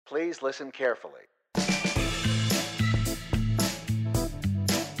Please listen carefully.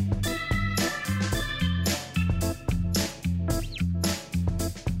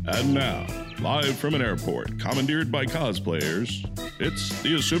 And now, live from an airport commandeered by cosplayers, it's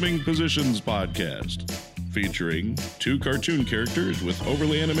the Assuming Positions podcast, featuring two cartoon characters with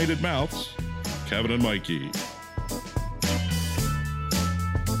overly animated mouths, Kevin and Mikey.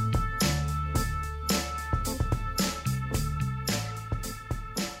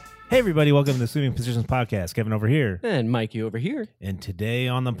 Hey everybody, welcome to the Assuming Positions podcast. Kevin over here. And Mikey over here. And today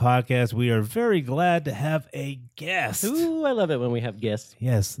on the podcast, we are very glad to have a guest. Ooh, I love it when we have guests.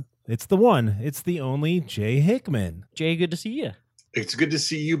 Yes, it's the one, it's the only Jay Hickman. Jay, good to see you. It's good to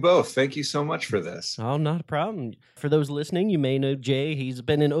see you both. Thank you so much for this. Oh, not a problem. For those listening, you may know Jay. He's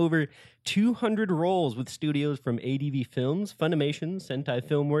been in over 200 roles with studios from ADV Films, Funimation, Sentai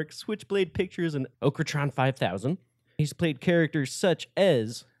Filmworks, Switchblade Pictures, and Okratron 5000. He's played characters such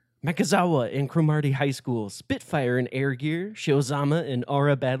as Makazawa in Cromartie High School, Spitfire in Air Gear, Shiozama in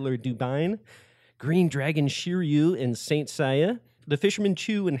Aura Battler Dubine, Green Dragon Shiryu in Saint Seiya, the Fisherman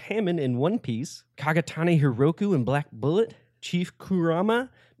Chu and Hammond in One Piece, Kagatane Hiroku in Black Bullet, Chief Kurama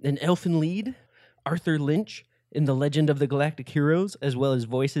in Elfen Lied, Arthur Lynch in The Legend of the Galactic Heroes, as well as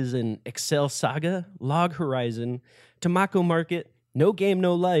voices in Excel Saga, Log Horizon, Tamako Market, No Game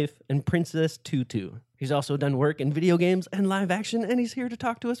No Life, and Princess Tutu. He's also done work in video games and live action, and he's here to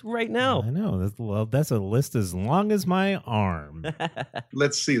talk to us right now. I know. That's a list as long as my arm.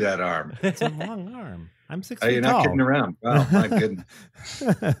 Let's see that arm. It's a long arm. I'm 6 feet You're tall. not kidding around. Wow, my goodness.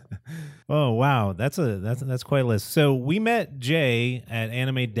 Oh, wow. That's quite a list. So we met Jay at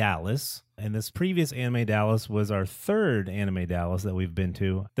Anime Dallas, and this previous Anime Dallas was our third Anime Dallas that we've been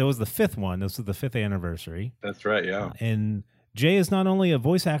to. That was the fifth one. This was the 5th anniversary. That's right, yeah. And Jay is not only a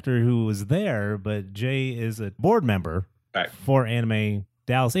voice actor who was there, but Jay is a board member for Anime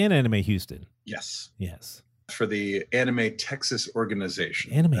Dallas and Anime Houston. Yes. Yes. For the Anime Texas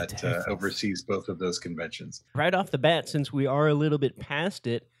organization that oversees both of those conventions. Right off the bat, since we are a little bit past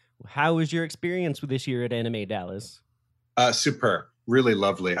it, how was your experience with this year at Anime Dallas? Superb. Really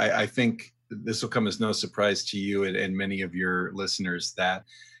lovely. I think this will come as no surprise to you and many of your listeners that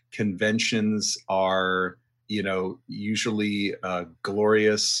conventions are, usually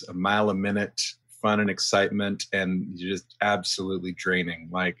glorious, a mile a minute, fun and excitement, and just absolutely draining.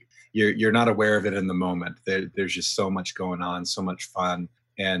 Like you're not aware of it in the moment. There's just so much going on, so much fun.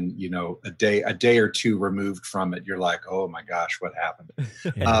 And, a day or two removed from it, you're like, oh my gosh, what happened?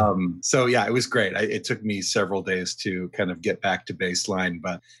 Yeah. So yeah, it was great. It took me several days to kind of get back to baseline,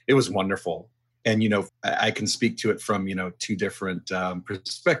 but it was wonderful. And, I can speak to it from, two different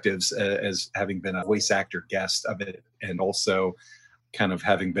perspectives as having been a voice actor guest of it and also kind of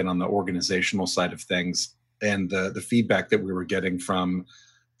having been on the organizational side of things. And the feedback that we were getting from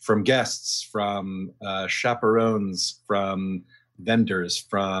guests, from chaperones, from vendors,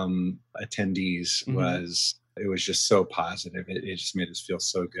 from attendees it was just so positive. It just made us feel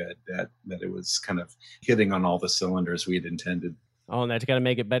so good that it was kind of hitting on all the cylinders we had intended. Oh, and that's got to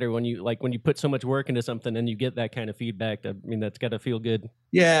make it better when you put so much work into something and you get that kind of feedback. I mean, that's got to feel good.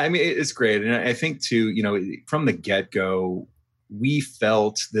 Yeah, I mean, it's great. And I think too, from the get-go, we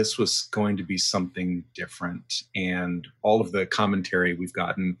felt this was going to be something different. And all of the commentary we've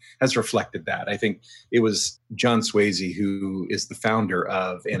gotten has reflected that. I think it was John Swayze, who is the founder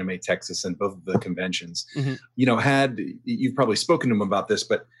of Anime Texas and both of the conventions, you've probably spoken to him about this,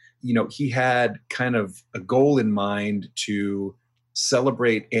 but, he had kind of a goal in mind to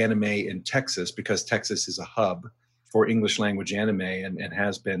celebrate anime in Texas because Texas is a hub for English language anime and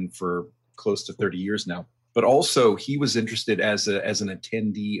has been for close to 30 years now. But also he was interested as an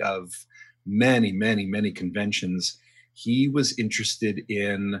attendee of many, many, many conventions. He was interested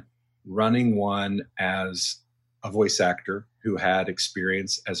in running one as a voice actor who had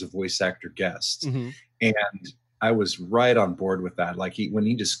experience as a voice actor guest. Mm-hmm. And I was right on board with that. Like when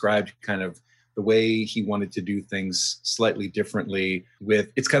he described kind of the way he wanted to do things slightly differently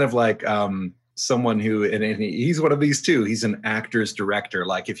it's kind of like someone who, and he's one of these too, he's an actor's director.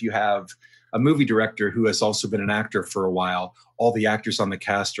 Like if you have a movie director who has also been an actor for a while, all the actors on the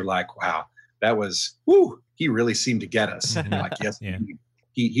cast are like, wow, that was, he really seemed to get us. And you're like, yes, yeah.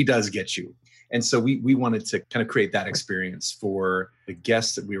 he does get you. And so we wanted to kind of create that experience for the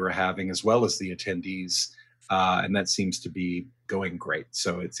guests that we were having as well as the attendees. And that seems to be going great.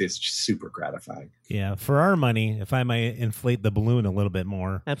 So it's super gratifying. Yeah. For our money, if I might inflate the balloon a little bit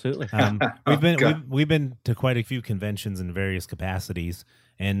more. Absolutely. We've been to quite a few conventions in various capacities,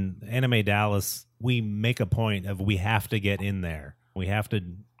 and Anime Dallas, we make a point of we have to get in there. We have to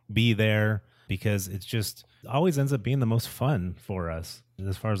be there because it's just always ends up being the most fun for us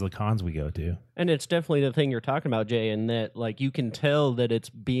as far as the cons we go to. And it's definitely the thing you're talking about, Jay, in that like you can tell that it's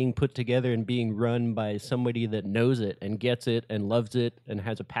being put together and being run by somebody that knows it and gets it and loves it and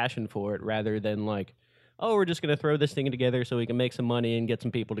has a passion for it, rather than like, oh, we're just going to throw this thing together so we can make some money and get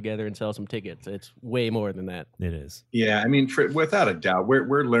some people together and sell some tickets. It's way more than that. It is. Yeah, I mean, without a doubt,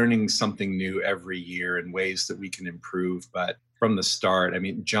 we're learning something new every year and ways that we can improve. But from the start, I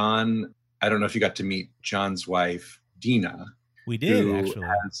mean, John, I don't know if you got to meet John's wife, Dina. We did, who actually.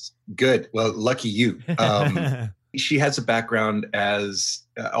 Good. Well, lucky you. She has a background as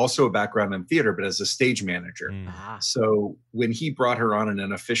also a background in theater, but as a stage manager. So when he brought her on in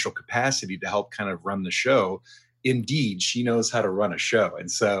an official capacity to help kind of run the show, indeed, she knows how to run a show.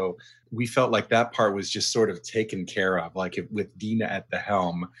 And so we felt like that part was just sort of taken care of. Like with Dina at the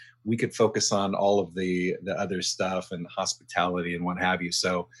helm, we could focus on all of the other stuff and hospitality and what have you.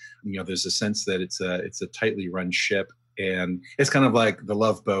 So, there's a sense that it's a tightly run ship. And it's kind of like the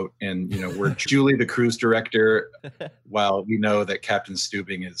Love Boat, and we're Julie, the cruise director, while we know that Captain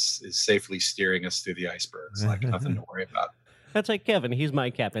Stubing is safely steering us through the icebergs. Like nothing to worry about. That's like Kevin. He's my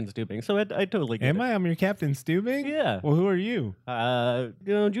Captain Stubing, so I totally get it. Am I? I'm your Captain Stubing? Yeah. Well, who are you?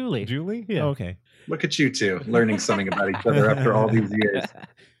 Julie. Julie? Yeah. Oh, okay. Look at you two learning something about each other after all these years.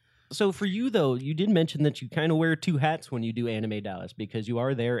 So for you, though, you did mention that you kind of wear two hats when you do Anime Dallas, because you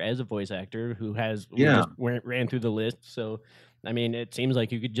are there as a voice actor who has ran through the list. So, I mean, it seems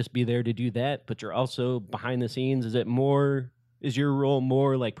like you could just be there to do that, but you're also behind the scenes. Is your role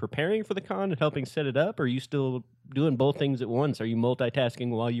more like preparing for the con and helping set it up? Or are you still doing both things at once? Are you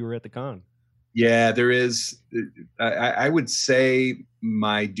multitasking while you were at the con? Yeah, there is. I would say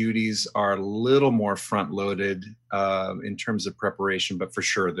my duties are a little more front loaded in terms of preparation, but for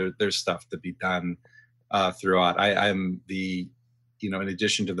sure there's stuff to be done throughout. I'm in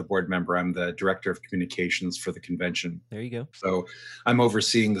addition to the board member, I'm the director of communications for the convention. There you go. So I'm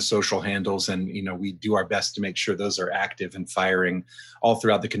overseeing the social handles, and we do our best to make sure those are active and firing all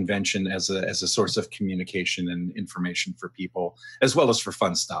throughout the convention as a source of communication and information for people, as well as for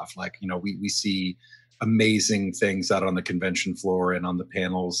fun stuff. Like we see amazing things out on the convention floor and on the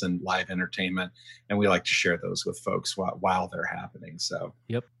panels and live entertainment, and we like to share those with folks while they're happening. So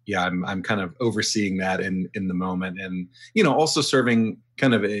yeah, I'm kind of overseeing that in the moment, and also serving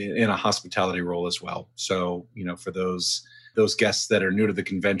kind of in a hospitality role as well. So for those guests that are new to the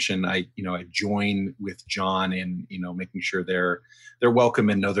convention, I join with John in making sure they're welcome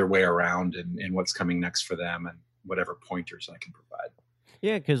and know their way around and what's coming next for them and whatever pointers I can provide.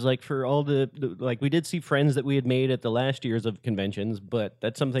 Yeah, because like for all the we did see friends that we had made at the last years of conventions, but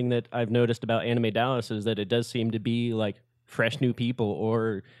that's something that I've noticed about Anime Dallas is that it does seem to be like fresh new people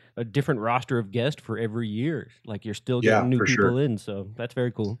or a different roster of guests for every year. Like you're still getting new people in, so that's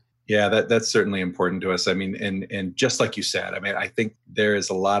very cool. Yeah, that's certainly important to us. I mean, and just like you said, I mean, I think there is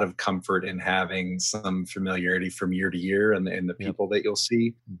a lot of comfort in having some familiarity from year to year and the people that you'll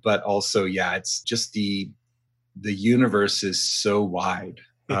see, but also, it's just the universe is so wide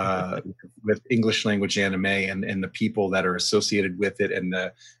with English language anime and the people that are associated with it and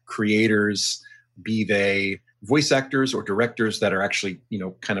the creators, be they voice actors or directors that are actually,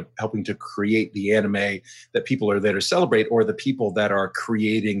 kind of helping to create the anime that people are there to celebrate, or the people that are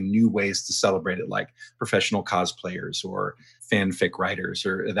creating new ways to celebrate it, like professional cosplayers or fanfic writers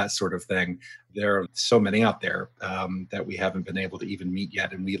or that sort of thing. There are so many out there that we haven't been able to even meet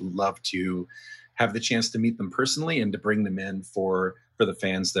yet, and we'd love to have the chance to meet them personally and to bring them in for the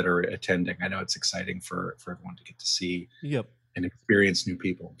fans that are attending. I know it's exciting for everyone to get to see and experience new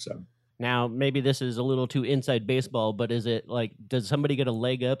people. So now maybe this is a little too inside baseball, but is it like, does somebody get a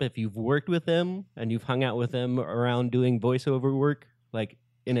leg up if you've worked with them and you've hung out with them around doing voiceover work, like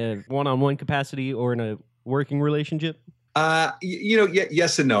in a one-on-one capacity or in a working relationship?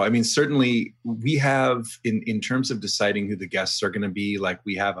 Yes and no. I mean, certainly we have in terms of deciding who the guests are going to be, like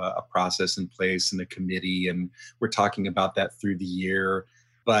we have a process in place and a committee, and we're talking about that through the year.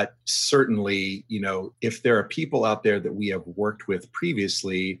 But certainly, if there are people out there that we have worked with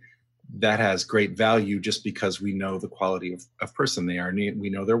previously, that has great value just because we know the quality of person they are, and we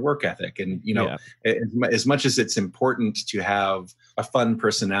know their work ethic. And, as much as it's important to have a fun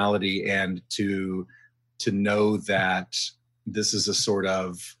personality and to know that this is a sort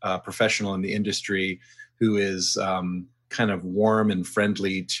of professional in the industry who is kind of warm and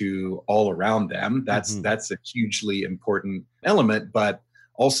friendly to all around them. That's a hugely important element, but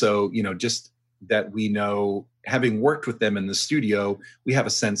also, just that we know, having worked with them in the studio, we have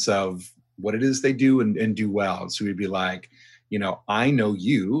a sense of what it is they do and do well. So we'd be like, I know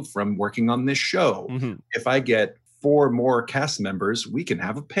you from working on this show. If I get 4 more cast members, we can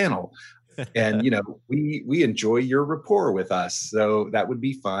have a panel. And, we enjoy your rapport with us. So that would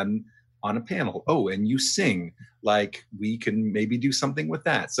be fun on a panel. Oh, and you sing, like we can maybe do something with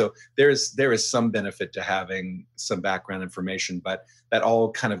that. So there is some benefit to having some background information, but that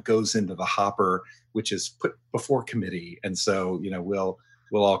all kind of goes into the hopper, which is put before committee. And so,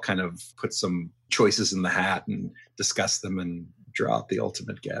 we'll all kind of put some choices in the hat and discuss them and draw out the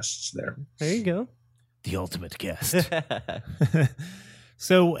ultimate guests there. There you go. The ultimate guest.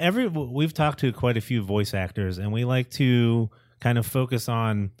 So we've talked to quite a few voice actors, and we like to kind of focus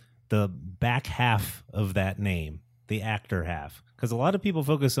on the back half of that name, the actor half, because a lot of people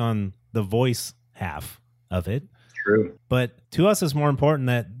focus on the voice half of it. True. But to us, it's more important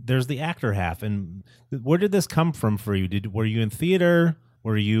that there's the actor half. And where did this come from for you? Were you in theater?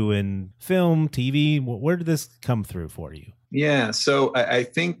 Were you in film, TV? Where did this come through for you? Yeah. So I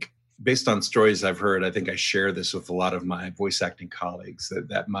think based on stories I've heard, I think I share this with a lot of my voice acting colleagues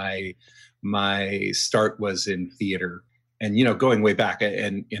that my start was in theater. And, going way back,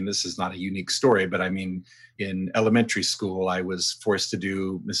 and this is not a unique story, but I mean, in elementary school, I was forced to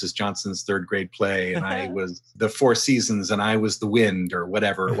do Mrs. Johnson's third grade play, and I was the Four Seasons, and I was the wind, or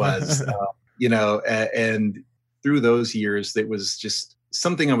whatever it was, and through those years, it was just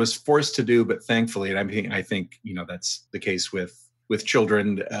something I was forced to do, but thankfully, and I think, that's the case with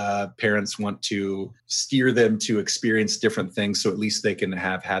children. Parents want to steer them to experience different things, so at least they can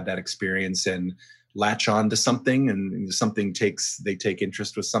have had that experience and latch on to something, and they take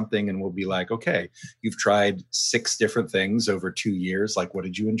interest with something, and we'll be like, okay, you've tried 6 different things over 2 years. Like, what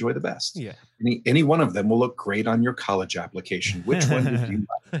did you enjoy the best? Yeah. Any one of them will look great on your college application. Which one did you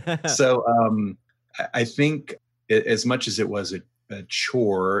like? So I think as much as it was a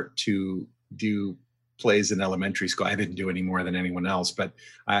chore to do plays in elementary school, I didn't do any more than anyone else, but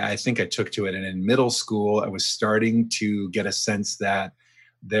I think I took to it. And in middle school, I was starting to get a sense that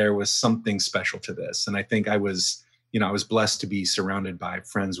there was something special to this. And I think I was blessed to be surrounded by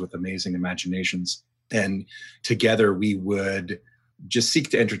friends with amazing imaginations. And together we would just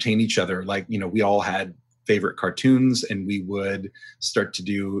seek to entertain each other. Like, we all had favorite cartoons, and we would start to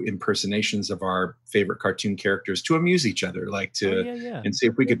do impersonations of our favorite cartoon characters to amuse each other, and see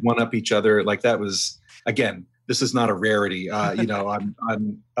if we could one up each other. Like, that was, again, this is not a rarity,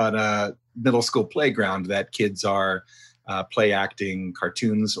 on a middle school playground, that kids are play acting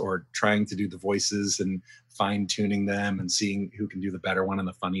cartoons or trying to do the voices and fine tuning them and seeing who can do the better one and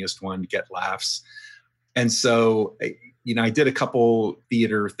the funniest one to get laughs. And so, I did a couple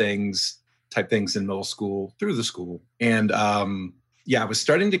theater type things in middle school through the school. And it was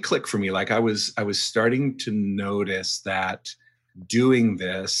starting to click for me. Like, I was starting to notice that doing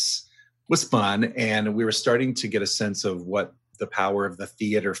this was fun. And we were starting to get a sense of what the power of the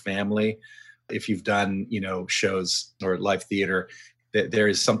theater family. If you've done, shows or live theater, there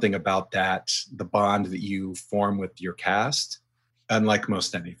is something about that, the bond that you form with your cast, unlike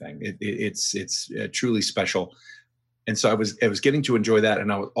most anything. It's truly special. And so I was getting to enjoy that.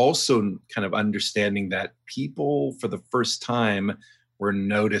 And I was also kind of understanding that people for the first time were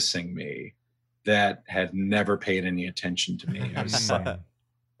noticing me that had never paid any attention to me. I was like,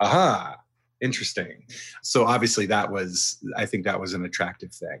 aha, interesting. So obviously I think that was an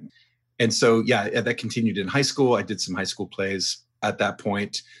attractive thing. And so, that continued in high school. I did some high school plays at that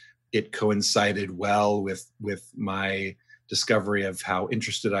point. It coincided well with my discovery of how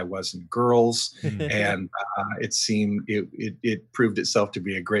interested I was in girls. And it seemed it proved itself to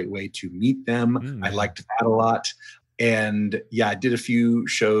be a great way to meet them. I liked that a lot. And I did a few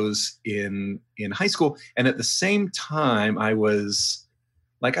shows in high school. And at the same time, I was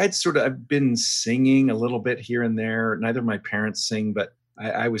like, I've been singing a little bit here and there. Neither of my parents sing, but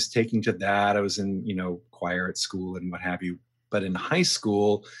I was taking to that. I was in, choir at school and what have you. But in high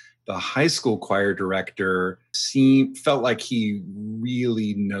school, the high school choir director felt like he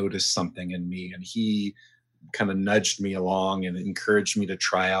really noticed something in me. And he kind of nudged me along and encouraged me to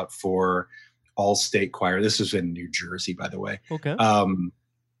try out for all-state choir. This was in New Jersey, by the way. Okay. And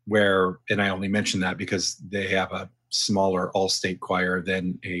I only mention that because they have a smaller all-state choir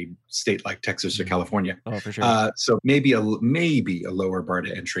than a state like Texas or California. Oh, for sure. So maybe a lower bar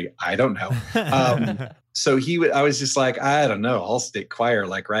to entry. I don't know. So I was just like, I don't know, all-state choir,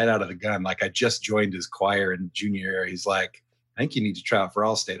 like right out of the gun. Like, I just joined his choir in junior year. He's like, I think you need to try out for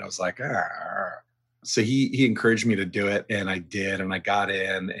all-state. I was like, ah. So he encouraged me to do it, and I did, and I got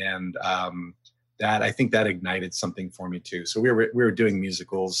in, and I think that ignited something for me too. So we were doing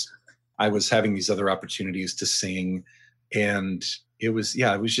musicals. I was having these other opportunities to sing, and it was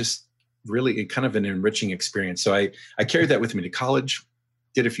just really kind of an enriching experience. So I carried that with me to college,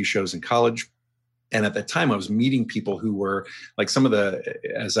 did a few shows in college, And at that time, I was meeting people who were like some of the,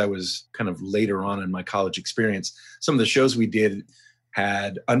 as I was kind of later on in my college experience, some of the shows we did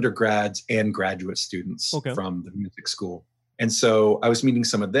had undergrads and graduate students from the music school. And so I was meeting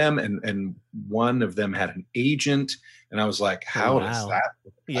some of them, and one of them had an agent, and I was like, how does that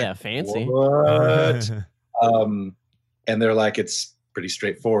look? Yeah, like, fancy. What? And they're like, it's pretty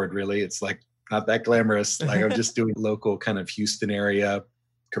straightforward, really. It's like not that glamorous. Like I'm just doing local kind of Houston area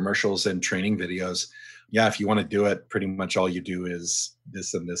commercials and training videos. Yeah, if you want to do it, pretty much all you do is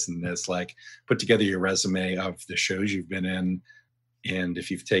this and this and this. Like put together your resume of the shows you've been in. And if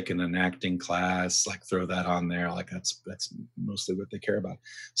you've taken an acting class, like throw that on there. Like that's mostly what they care about.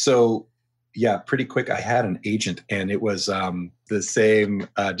 So yeah, pretty quick. I had an agent, and it was the same,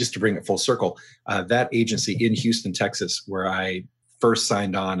 just to bring it full circle, that agency in Houston, Texas, where I first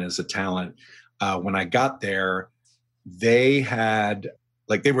signed on as a talent. When I got there, they had,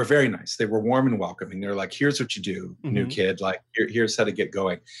 like, they were very nice. They were warm and welcoming. They're like, here's what you do, new kid. Like, here's how to get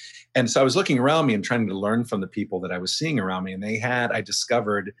going. And so I was looking around me and trying to learn from the people that I was seeing around me. And I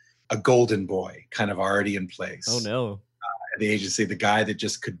discovered a golden boy kind of already in place. Oh, no. At the agency, the guy that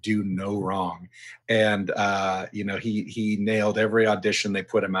just could do no wrong. And, he nailed every audition they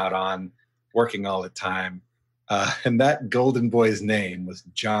put him out on, working all the time. And that golden boy's name was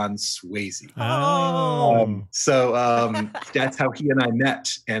John Swayze. So that's how he and I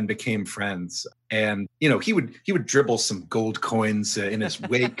met and became friends. And he would dribble some gold coins in his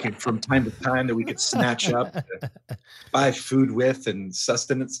wake from time to time that we could snatch up, to buy food with and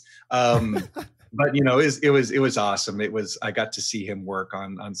sustenance. But it was awesome. I got to see him work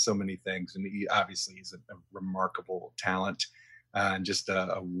on so many things, and he's a remarkable talent. And just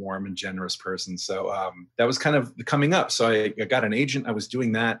a warm and generous person. So that was kind of coming up. So I got an agent. I was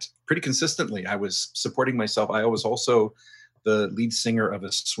doing that pretty consistently. I was supporting myself. I was also the lead singer of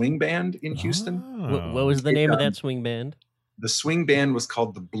a swing band in Houston. What was the name of that swing band? The swing band was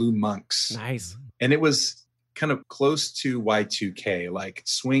called the Blue Monks. Nice. And it was kind of close to Y2K. Like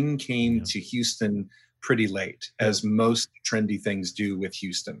swing came to Houston pretty late, as most trendy things do with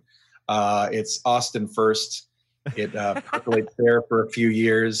Houston. It's Austin first. It percolates there for a few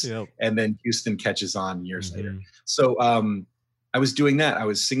years, and then Houston catches on years later. So I was doing that. I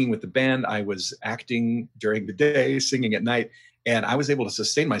was singing with the band. I was acting during the day, singing at night, and I was able to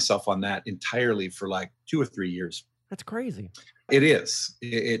sustain myself on that entirely for like 2 or 3 years. That's crazy. It is.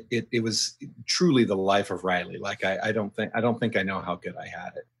 It was truly the life of Riley. Like I don't think I know how good I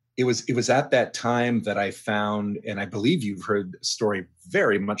had it. It was at that time that I found, and I believe you've heard a story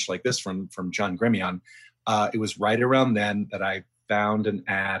very much like this from John Gremion. It was right around then that I found an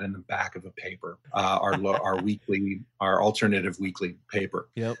ad in the back of a paper, our alternative weekly paper,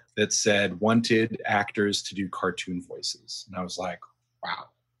 that said wanted actors to do cartoon voices, and I was like, wow,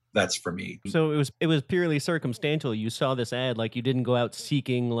 that's for me. So it was purely circumstantial. You saw this ad, like you didn't go out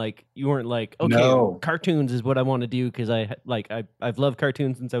seeking, like you weren't like, okay, cartoons is what I want to do because I've loved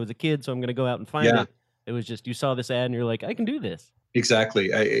cartoons since I was a kid, so I'm going to go out and find it. It was just you saw this ad and you're like, I can do this. Exactly.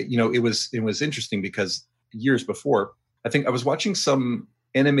 It was interesting because years before, I think I was watching some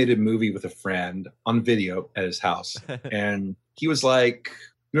animated movie with a friend on video at his house, and he was like,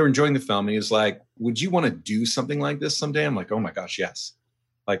 we were enjoying the film, and he was like, would you want to do something like this someday? I'm like, oh my gosh, yes.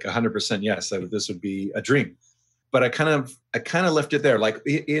 Like 100% yes, this would be a dream. But I kind of left it there. Like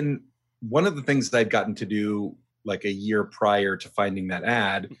in one of the things that I'd gotten to do like a year prior to finding that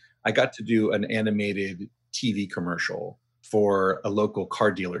ad, I got to do an animated TV commercial for a local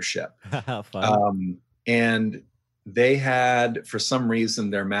car dealership. And they had, for some reason,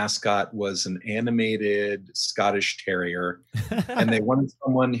 their mascot was an animated Scottish Terrier, and they wanted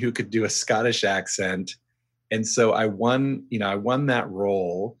someone who could do a Scottish accent. And so I won that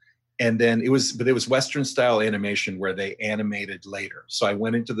role. And then it was Western style animation where they animated later. So I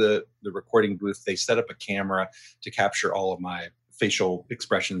went into the recording booth. They set up a camera to capture all of my facial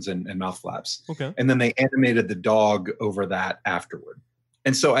expressions and mouth flaps. Okay. And then they animated the dog over that afterward.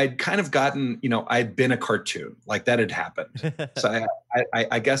 And so I'd kind of gotten, I'd been a cartoon, like that had happened. So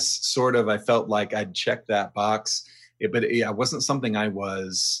I guess sort of I felt like I'd checked that box, but it wasn't something I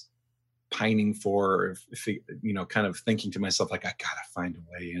was pining for, kind of thinking to myself, like, I got to find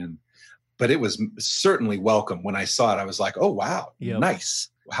a way in. But it was certainly welcome. When I saw it, I was like, oh, wow, nice.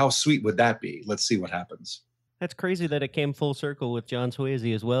 How sweet would that be? Let's see what happens. That's crazy that it came full circle with John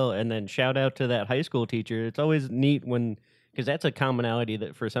Swayze as well. And then shout out to that high school teacher. It's always neat because that's a commonality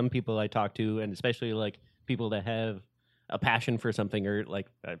that for some people I talk to, and especially like people that have a passion for something, or like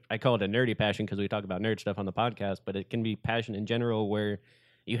I call it a nerdy passion because we talk about nerd stuff on the podcast, but it can be passion in general where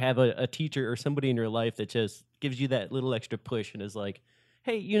you have a teacher or somebody in your life that just gives you that little extra push and is like,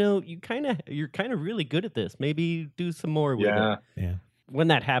 hey, you're kind of really good at this. Maybe do some more with Yeah. it. Yeah. When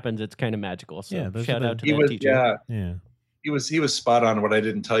that happens, it's kind of magical. So Yeah, those shout are out to He that was, teacher. yeah, Yeah. he was spot on. What I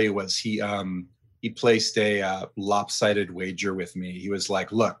didn't tell you was he placed a lopsided wager with me. He was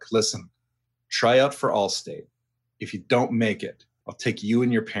like, "Look, listen, try out for Allstate. If you don't make it, I'll take you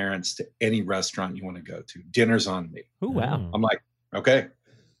and your parents to any restaurant you want to go to. Dinner's on me." Oh, wow. I'm like, "Okay,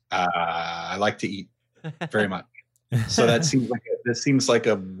 I like to eat very much, so that seems like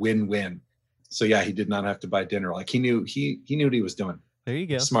a win-win." So yeah, he did not have to buy dinner. Like he knew what he was doing. There you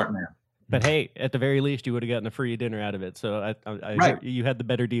go. Smart man. But hey, at the very least, you would have gotten a free dinner out of it. So I Right. heard you had the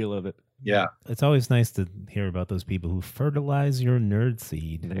better deal of it. Yeah. It's always nice to hear about those people who fertilize your nerd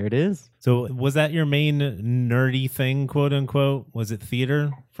seed. There it is. So was that your main nerdy thing, quote unquote? Was it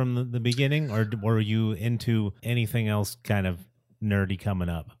theater from the beginning, or were you into anything else kind of nerdy coming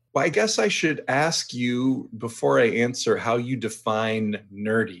up? Well, I guess I should ask you before I answer how you define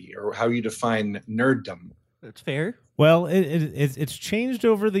nerdy or how you define nerddom. That's fair. Well, it's changed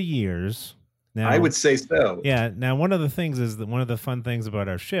over the years. Now, I would say so. Yeah. Now, one of the things is that one of the fun things about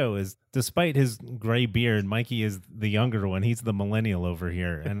our show is, despite his gray beard, Mikey is the younger one. He's the millennial over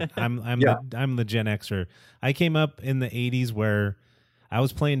here, and I'm the Gen Xer. I came up in the '80s where I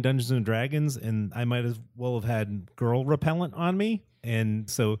was playing Dungeons and Dragons, and I might as well have had girl repellent on me. And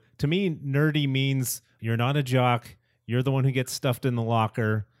so, to me, nerdy means you're not a jock. You're the one who gets stuffed in the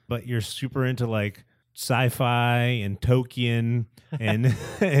locker, but you're super into like sci-fi and Tolkien and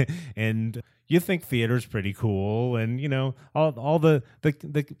and you think theater's pretty cool, and all the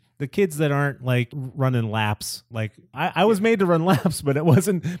kids that aren't like running laps. Like I was made to run laps, but it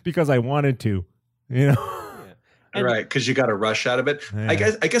wasn't because I wanted to, Right, because you got a rush out of it. Yeah.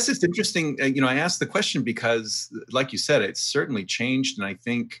 I guess it's interesting. I asked the question because, like you said, it's certainly changed, and I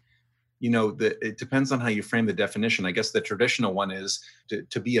think it depends on how you frame the definition. I guess the traditional one is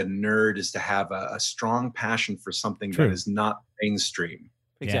to be a nerd is to have a strong passion for something True. that is not mainstream.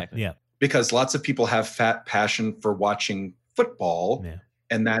 Exactly. Yeah. Because lots of people have fat passion for watching football, Yeah.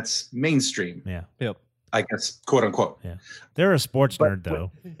 and that's mainstream. Yeah. Yep. I guess, quote unquote. Yeah. They're a sports nerd,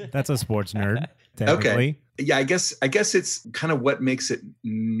 though. That's a sports nerd, technically. Yeah, I guess it's kind of what makes it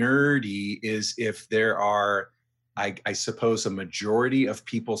nerdy is if there are, I suppose, a majority of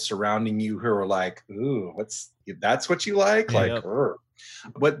people surrounding you who are like, "Ooh, that's what you like?" Yeah. Like, "Ugh."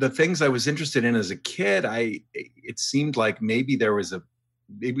 But the things I was interested in as a kid, it seemed like maybe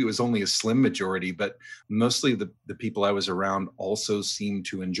it was only a slim majority, but mostly the people I was around also seemed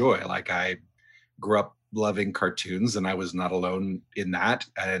to enjoy. Like I grew up loving cartoons, and I was not alone in that.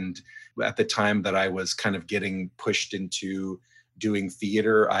 And at the time that I was kind of getting pushed into doing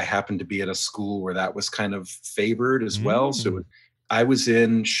theater, I happened to be at a school where that was kind of favored as well. So I was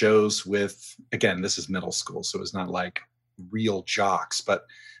in shows with, again, this is middle school, so it was not like real jocks, but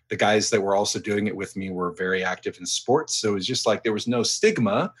the guys that were also doing it with me were very active in sports. So it was just like there was no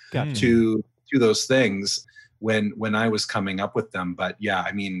stigma Gotcha. to those things when I was coming up with them. But yeah,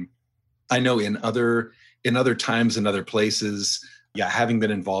 I mean, I know in other times and other places, yeah, having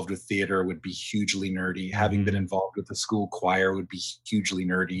been involved with theater would be hugely nerdy. Having been involved with the school choir would be hugely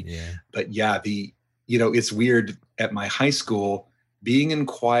nerdy. Yeah. But yeah, it's weird. At my high school, being in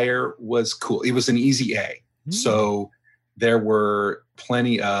choir was cool. It was an easy A. So there were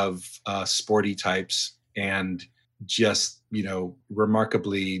plenty of sporty types and just,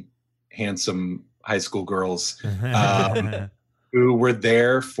 remarkably handsome high school girls who were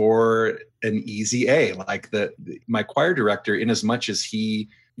there for an easy A. Like my choir director, in as much as he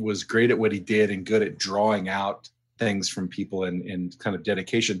was great at what he did and good at drawing out things from people and kind of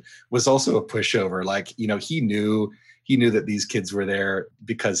dedication, was also a pushover. Like, he knew that these kids were there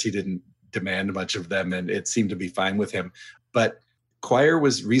because he didn't demand much of them, and it seemed to be fine with him. But choir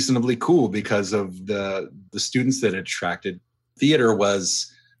was reasonably cool because of the students that it attracted. Theater was,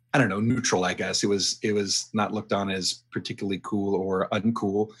 I don't know, neutral, I guess. It was not looked on as particularly cool or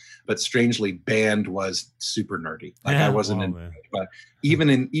uncool, but strangely, band was super nerdy. Like I wasn't but even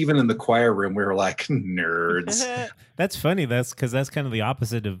in the choir room, we were like nerds. That's funny. That's because that's kind of the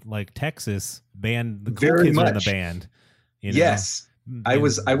opposite of like Texas band. The cool Very kids are in the much. band. Yes. I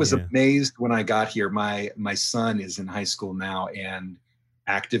was Yeah. amazed when I got here. My son is in high school now and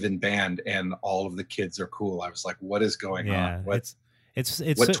active in band, and all of the kids are cool. I was like, what is going on? It's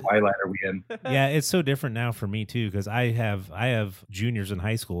What twilight are we in? Yeah, it's so different now for me too, because I have juniors in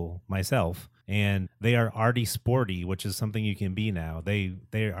high school myself, and they are arty sporty, which is something you can be now. They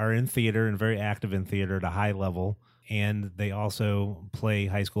are in theater and very active in theater at a high level, and they also play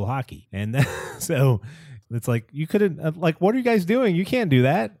high school hockey. And so it's like you couldn't like, what are you guys doing? You can't do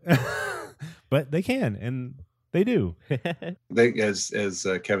that. But they can, and They do. They, as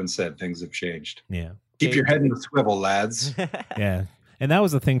Kevin said, things have changed. Yeah. Keep your head in the swivel, lads. Yeah. And that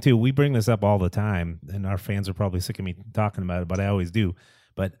was the thing, too. We bring this up all the time, and our fans are probably sick of me talking about it, but I always do.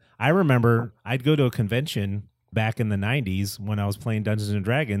 But I remember I'd go to a convention back in the 90s when I was playing Dungeons and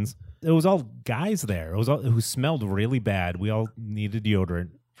Dragons. It was all guys there. It was all who smelled really bad. We all needed deodorant,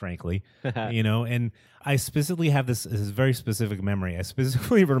 frankly, and I specifically have this very specific memory. I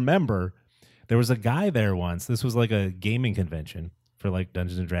specifically remember there was a guy there once. This was like a gaming convention for like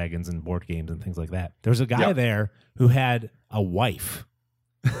Dungeons and Dragons and board games and things like that. There was a guy there who had a wife,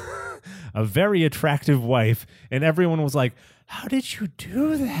 a very attractive wife, and everyone was like, how did you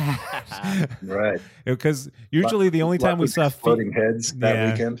do that? Right. Because usually the only time we saw floating heads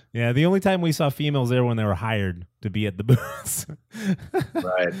that weekend. Yeah, the only time we saw females there when they were hired to be at the booths.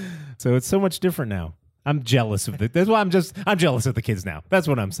 Right. So it's so much different now. I'm jealous of that's why I'm jealous of the kids now. That's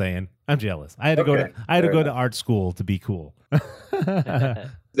what I'm saying. I'm jealous. I had to go to art school to be cool.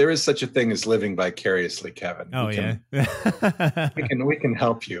 There is such a thing as living vicariously, Kevin. Oh, yeah. We can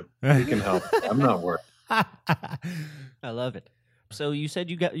help you. We can help. I'm not worried. I love it. So you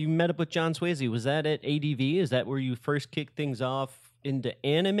said you met up with John Swayze. Was that at ADV? Is that where you first kicked things off into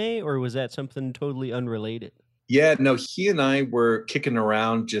anime, or was that something totally unrelated? Yeah, no, he and I were kicking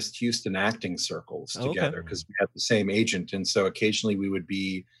around just Houston acting circles together because we had the same agent. And so occasionally we would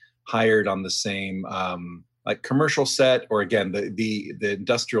be hired on the same like commercial set, or again, the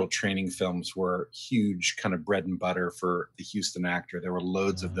industrial training films were huge kind of bread and butter for the Houston actor. There were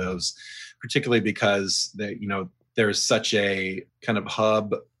loads of those, particularly because there's such a kind of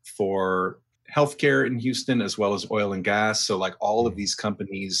hub for healthcare in Houston as well as oil and gas. So like all of these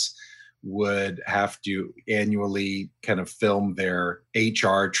companies would have to annually kind of film their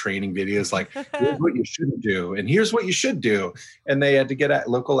HR training videos, like here's what you shouldn't do and here's what you should do. And they had to get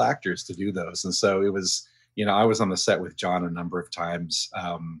local actors to do those. And so it was, I was on the set with John a number of times.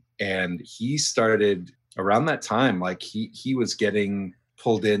 And he started around that time, like he was getting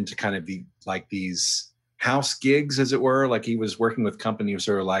pulled into kind of these house gigs, as it were. Like he was working with companies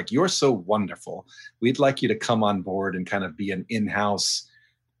who are like, you're so wonderful. We'd like you to come on board and kind of be an in-house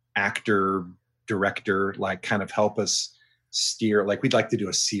actor, director, like kind of help us steer. Like we'd like to do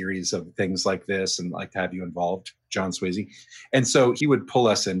a series of things like this and like to have you involved, John Swayze. And so he would pull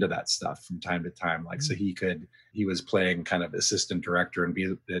us into that stuff from time to time. Like, so he was playing kind of assistant director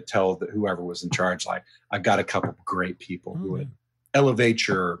and tell whoever was in charge, like, I've got a couple of great people who would elevate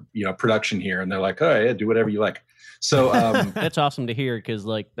your, production here. And they're like, oh yeah, do whatever you like. So that's awesome to hear, because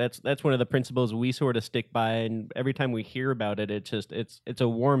like that's one of the principles we sort of stick by, and every time we hear about it, it's a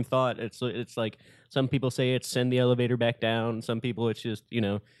warm thought. It's like some people say it's send the elevator back down. Some people it's just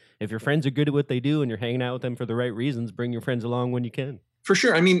if your friends are good at what they do and you're hanging out with them for the right reasons, bring your friends along when you can. For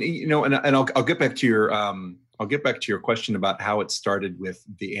sure. I mean, and I'll get back to your question about how it started with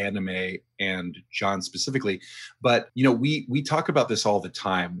the anime and John specifically, but we talk about this all the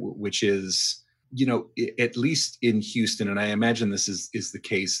time, which is, at least in Houston, and I imagine this is the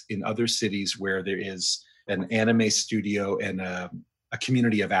case in other cities where there is an anime studio and a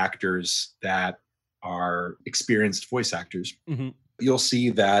community of actors that are experienced voice actors. Mm-hmm. You'll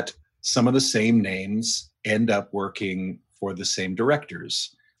see that some of the same names end up working for the same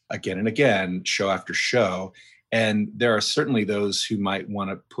directors again and again, show after show. And there are certainly those who might want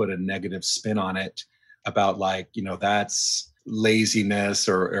to put a negative spin on it about like, that's laziness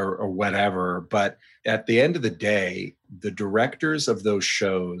or whatever. But at the end of the day, the directors of those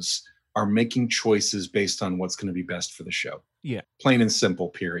shows are making choices based on what's going to be best for the show. Yeah. Plain and simple,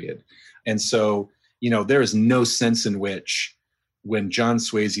 period. And so, there is no sense in which when John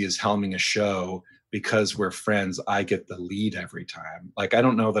Swayze is helming a show, because we're friends, I get the lead every time. Like, I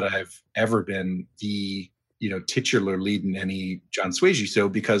don't know that I've ever been the titular lead in any John Swayze show,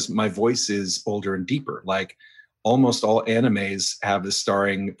 because my voice is older and deeper. Like almost all animes have the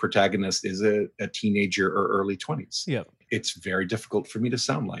starring protagonist is a teenager or early 20s. Yeah. It's very difficult for me to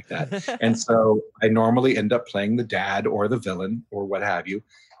sound like that. And so I normally end up playing the dad or the villain or what have you.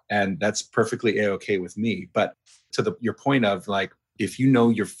 And that's perfectly A-okay with me. But to your point of like, if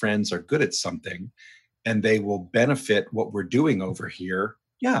your friends are good at something and they will benefit what we're doing over here,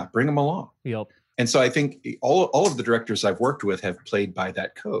 yeah, bring them along. Yep. And so I think all of the directors I've worked with have played by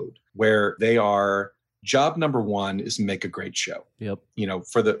that code, where they are, job number one is make a great show. Yep.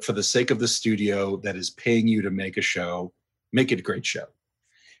 For the sake of the studio that is paying you to make a show, make it a great show.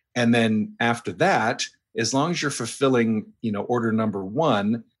 And then after that, as long as you're fulfilling, order number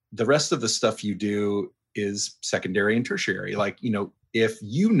one, the rest of the stuff you do is secondary and tertiary. Like, if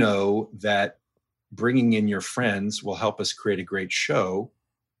that bringing in your friends will help us create a great show,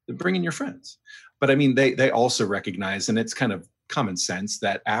 bring in your friends. But I mean, they also recognize, and it's kind of common sense,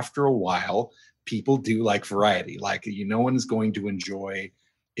 that after a while, people do like variety. Like, no one is going to enjoy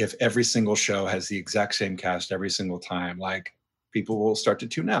if every single show has the exact same cast every single time. Like, people will start to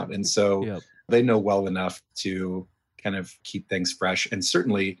tune out. And so they know well enough to kind of keep things fresh. And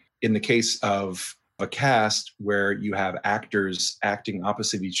certainly in the case of a cast where you have actors acting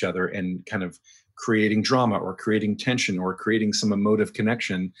opposite each other and kind of creating drama or creating tension or creating some emotive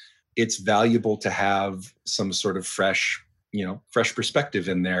connection, it's valuable to have some sort of fresh perspective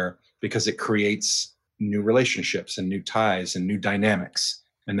in there, because it creates new relationships and new ties and new dynamics.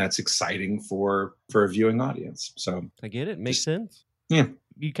 And that's exciting for a viewing audience. So I get it. Makes sense. Yeah.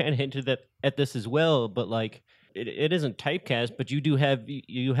 You kind of hinted at this as well, but like it isn't typecast, but you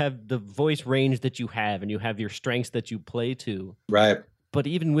have the voice range that you have, and you have your strengths that you play to. Right. But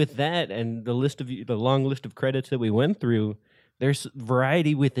even with that and the long list of credits that we went through, there's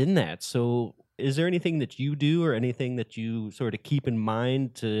variety within that. So is there anything that you do or anything that you sort of keep in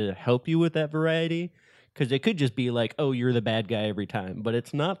mind to help you with that variety? Because it could just be like, oh, you're the bad guy every time, but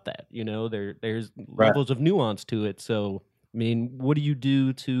it's not that. There's levels of nuance to it. So, I mean, what do you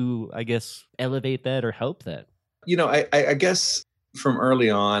do to, I guess, elevate that or help that? I guess from early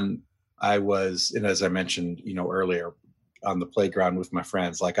on, I was, and as I mentioned, earlier, on the playground with my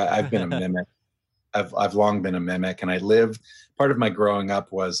friends. Like, I've been a mimic. I've long been a mimic, and part of my growing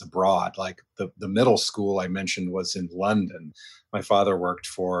up was abroad. Like, the middle school I mentioned was in London. My father worked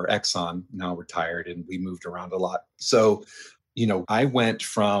for Exxon, now retired, and we moved around a lot. So, I went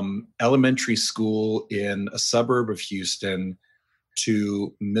from elementary school in a suburb of Houston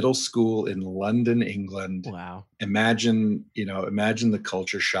to middle school in London, England. Wow. Imagine the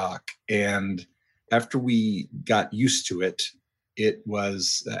culture shock. And after we got used to it, it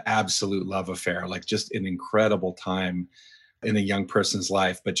was an absolute love affair, like just an incredible time in a young person's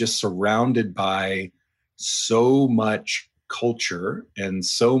life, but just surrounded by so much culture and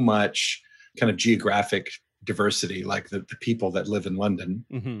so much kind of geographic diversity. Like, the people that live in London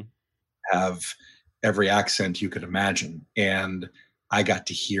have every accent you could imagine. And I got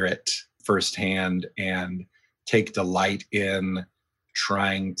to hear it firsthand and take delight in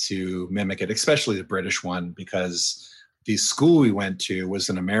trying to mimic it, especially the British one, because the school we went to was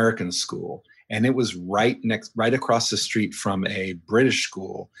an American school, and it was right across the street from a British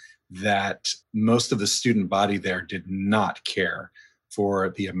school that most of the student body there did not care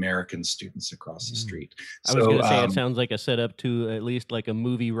for the American students across the street. I was going to say, it sounds like a setup to at least like a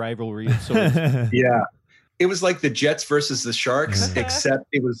movie rivalry of sorts. Yeah. It was like the Jets versus the Sharks, except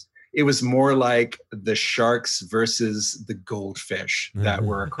it was more like the sharks versus the goldfish that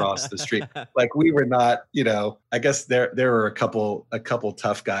were across the street. Like, we were not, I guess there were a couple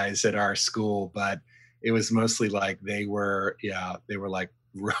tough guys at our school, but it was mostly like they were like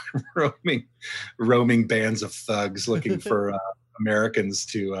roaming bands of thugs looking for Americans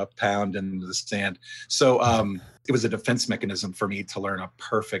to pound into the stand. So it was a defense mechanism for me to learn a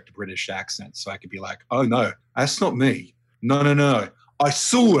perfect British accent, so I could be like, oh no, that's not me. No. I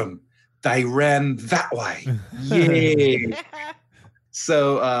saw them. They ran that way. Yeah.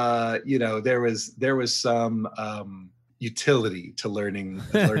 So, there was some utility to learning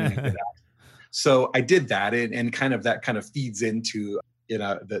a good accent. So I did that, and kind of feeds into,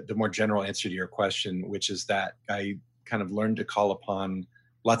 the more general answer to your question, which is that I kind of learned to call upon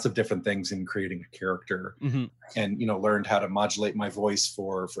lots of different things in creating a character, and, learned how to modulate my voice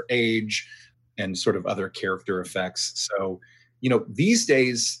for age and sort of other character effects. So, these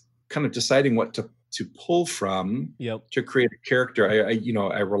days, kind of deciding what to pull from to create a character,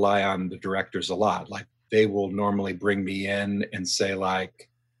 I rely on the directors a lot. Like, they will normally bring me in and say, like,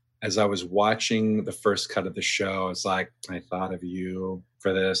 as I was watching the first cut of the show, I was like, I thought of you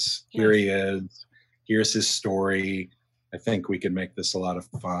for this. Here he is. Here's his story. I think we could make this a lot of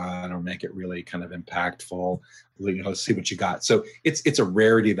fun, or make it really kind of impactful. See what you got. So it's a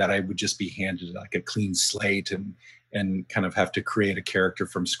rarity that I would just be handed like a clean slate and kind of have to create a character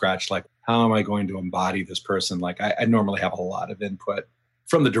from scratch. Like, how am I going to embody this person? Like, I normally have a lot of input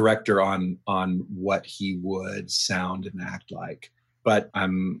from the director on what he would sound and act like. But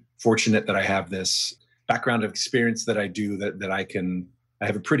I'm fortunate that I have this background of experience that I do, that I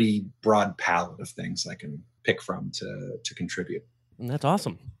have a pretty broad palette of things I can pick from to contribute. And that's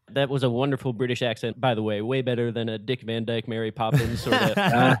awesome. That was a wonderful British accent, by the way. Way better than a Dick Van Dyke, Mary Poppins sort of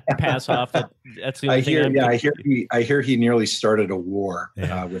pass off. That's the only thing I hear he nearly started a war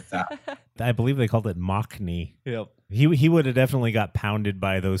with that. I believe they called it Mockney. Yep. He would have definitely got pounded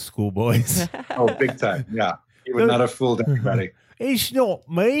by those schoolboys. Oh, big time. Yeah. He would not have fooled anybody. It's not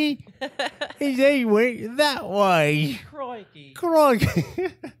me. He went that way. Crikey.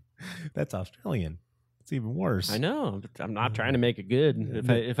 That's Australian. It's even worse. I know. But I'm not trying to make it good.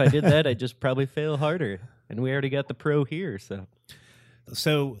 If I did that, I'd just probably fail harder. And we already got the pro here, so.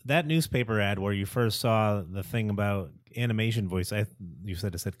 So that newspaper ad where you first saw the thing about animation voice, you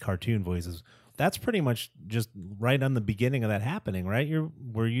said it said cartoon voices. That's pretty much just right on the beginning of that happening, right?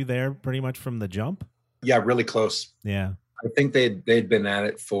 Were you there pretty much from the jump? Yeah, really close. Yeah. I think they'd been at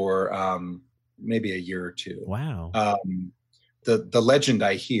it for maybe a year or two. Wow. The legend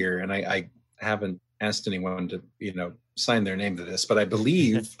I hear, and I haven't asked anyone to sign their name to this, but I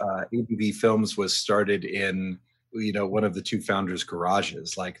believe ADV Films was started in one of the two founders'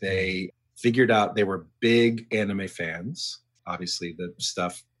 garages. Like they figured out they were big anime fans. Obviously, the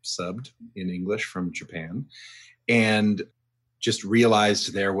stuff subbed in English from Japan, and just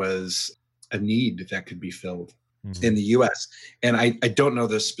realized there was a need that could be filled in the US. And I don't know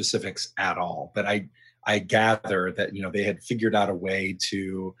the specifics at all, but I gather that, they had figured out a way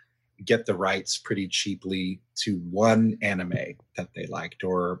to get the rights pretty cheaply to one anime that they liked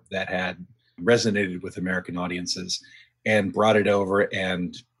or that had resonated with American audiences, and brought it over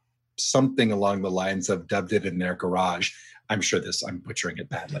and something along the lines of dubbed it in their garage. I'm butchering it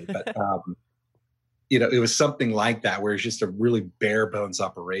badly, but it was something like that, where it's just a really bare bones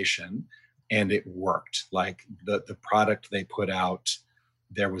operation, and it worked. Like the product they put out,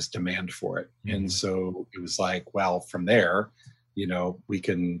 there was demand for it. And so it was like, well, from there, we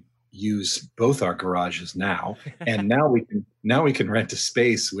can use both our garages now, and now we can rent a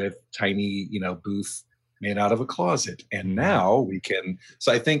space with tiny, booth made out of a closet. And now we can,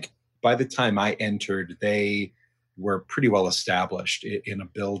 so I think by the time I entered, they were pretty well established in a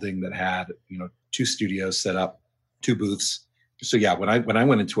building that had, two studios set up, two booths. So yeah, when I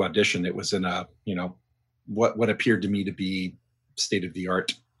went into audition, it was in a, what appeared to me to be state of the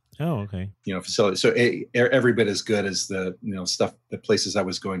art. Oh, okay. Facility. So every bit as good as the, stuff, the places I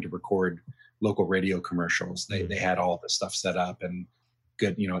was going to record local radio commercials. They had all the stuff set up and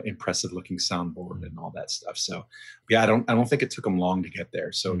good, impressive looking soundboard and all that stuff. So yeah, I don't think it took them long to get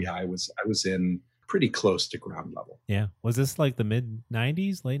there. So yeah, I was in pretty close to ground level. Yeah. Was this like the mid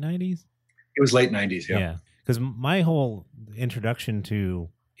 90s, late 90s? It was late 90s. Yeah. Yeah. Because my whole introduction to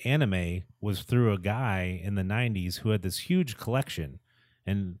anime was through a guy in the 90s who had this huge collection.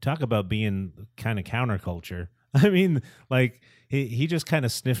 And talk about being kind of counterculture. I mean, like he just kind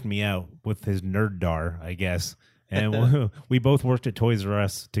of sniffed me out with his nerd-dar, I guess. And we both worked at Toys R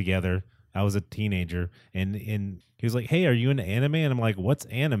Us together. I was a teenager, and he was like, "Hey, are you into anime?" And I'm like, "What's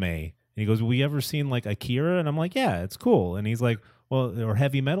anime?" And he goes, "We ever seen like Akira?" And I'm like, "Yeah, it's cool." And he's like, "Well, or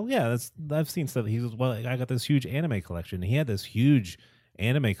heavy metal? Yeah, I've seen stuff." He goes, "Well, I got this huge anime collection." And he had this huge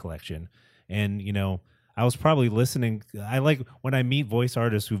anime collection, and I was probably listening. I like when I meet voice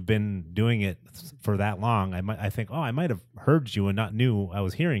artists who've been doing it for that long. I think, oh, I might have heard you and not knew I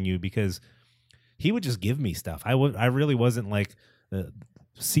was hearing you, because he would just give me stuff. I really wasn't like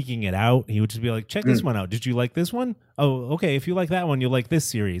seeking it out. He would just be like, check this one out. Did you like this one? Oh, okay. If you like that one, you'll like this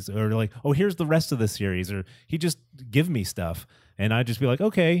series. Or like, oh, here's the rest of the series. Or he just give me stuff. And I'd just be like,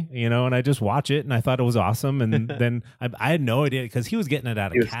 okay, and I just watch it, and I thought it was awesome. And then I had no idea, because he was getting it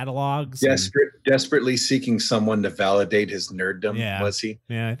out of catalogs. Desperately seeking someone to validate his nerddom, was he?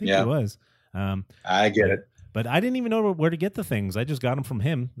 Yeah, I think he was. I get it. But I didn't even know where to get the things. I just got them from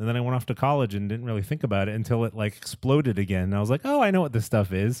him. And then I went off to college and didn't really think about it until it like exploded again. And I was like, oh, I know what this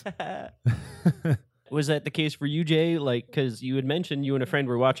stuff is. Was that the case for you, Jay? Like, because you had mentioned you and a friend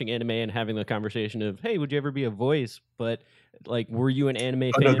were watching anime and having the conversation of, hey, would you ever be a voice? But like, were you an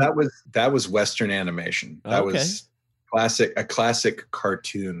anime fan? No, that was Western animation. That was a classic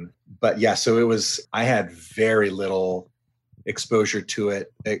cartoon. But yeah, so I had very little exposure to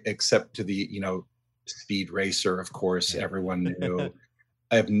it, except to the, Speed Racer, of course, everyone knew.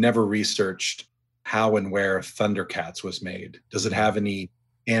 I have never researched how and where Thundercats was made. Does it have any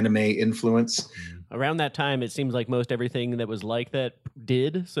anime influence? Around that time, it seems like most everything that was like that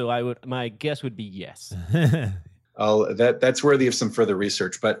did. So my guess would be yes. That's worthy of some further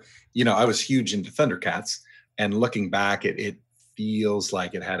research. But I was huge into Thundercats, and looking back, it feels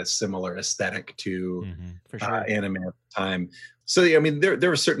like it had a similar aesthetic to for sure. Anime at the time. So I mean, there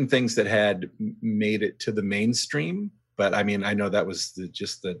were certain things that had made it to the mainstream, but I mean, I know that was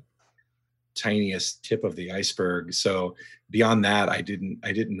just the tiniest tip of the iceberg. So beyond that, I didn't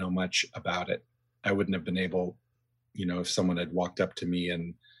know much about it. I wouldn't have been able, if someone had walked up to me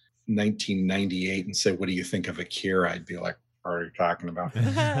in 1998 and said, "What do you think of Akira?" I'd be like, "What are you talking about?"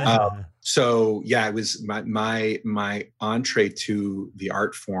 So yeah, it was my entree to the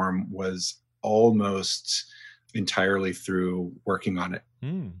art form was almost entirely through working on it.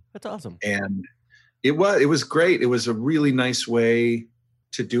 That's awesome. And it was great. It was a really nice way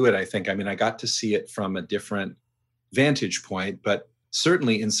to do it, I think. I mean, I got to see it from a different vantage point, but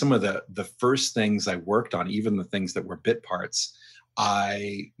certainly in some of the first things I worked on, even the things that were bit parts,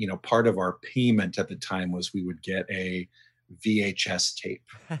 part of our payment at the time was we would get a VHS tape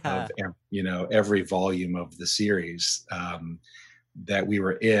of every volume of the series that we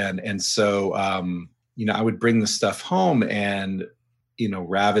were in. And so I would bring the stuff home and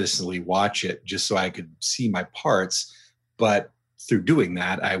ravenously watch it just so I could see my parts. But through doing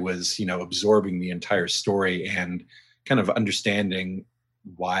that, I was absorbing the entire story and kind of understanding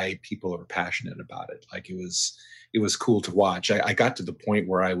why people are passionate about it. Like it was cool to watch. I got to the point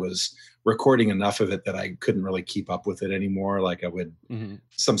where I was recording enough of it that I couldn't really keep up with it anymore. Like I would,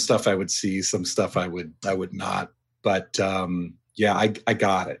 some stuff I would see, some stuff I would not. But I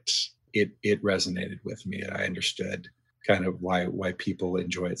got it. It resonated with me, and I understood kind of why people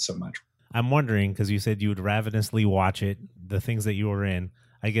enjoy it so much. I'm wondering, because you said you would ravenously watch it, the things that you were in.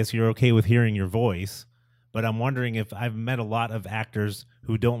 I guess you're okay with hearing your voice, but I'm wondering if I've met a lot of actors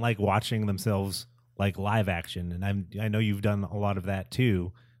who don't like watching themselves like live action, and I know you've done a lot of that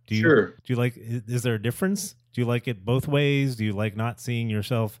too. Sure. Do you like? Is there a difference? Do you like it both ways? Do you like not seeing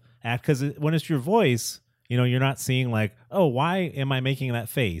yourself act? Because when it's your voice, you're not seeing like, oh, why am I making that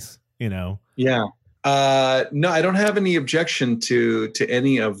face? Yeah. No, I don't have any objection to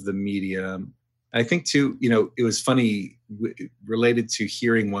any of the media. I think too, it was funny related to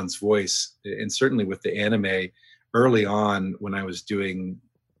hearing one's voice, and certainly with the anime early on when I was doing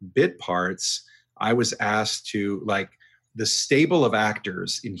bit parts, I was asked to, like, the stable of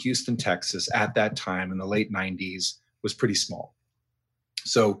actors in Houston, Texas at that time in the late 90s was pretty small.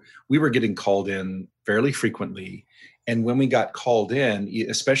 So we were getting called in fairly frequently. And when we got called in,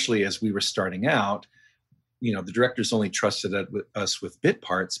 especially as we were starting out, the directors only trusted us with bit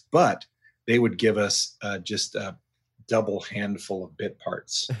parts, but they would give us just a double handful of bit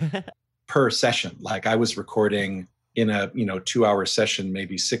parts per session. Like I was recording in a 2-hour session,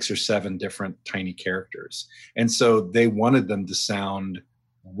 maybe 6 or 7 different tiny characters. And so they wanted them to sound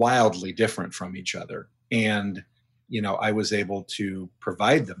wildly different from each other. And, I was able to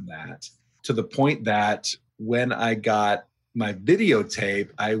provide them that, to the point that when I got my videotape,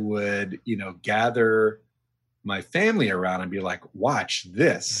 I would, gather my family around and be like, watch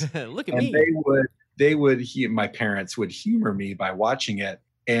this. Look at and me. My parents would humor me by watching it.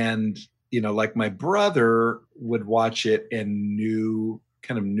 And, like my brother would watch it and knew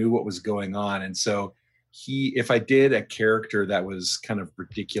what was going on. And so if I did a character that was kind of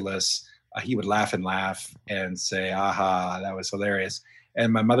ridiculous, he would laugh and say, aha, that was hilarious.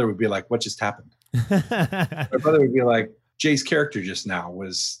 And my mother would be like, what just happened? My brother would be like, Jay's character just now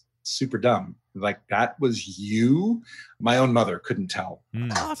was super dumb. Like, that was you? My own mother couldn't tell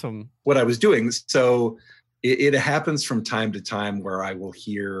Awesome. what I was doing. So it happens from time to time where I will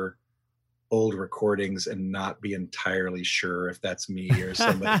hear old recordings and not be entirely sure if that's me or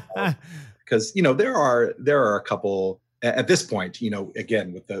somebody else. Because, there are a couple at this point,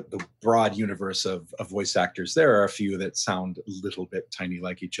 again, with the broad universe of voice actors, there are a few that sound a little bit tiny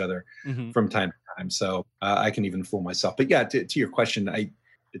like each other from time to time. So I can even fool myself. But yeah, to your question,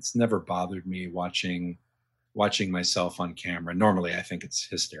 it's never bothered me watching myself on camera. Normally, I think it's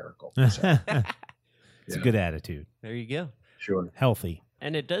hysterical. So, it's a good attitude. There you go. Sure. Healthy.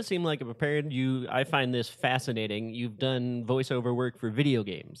 And it does seem like I find this fascinating. You've done voiceover work for video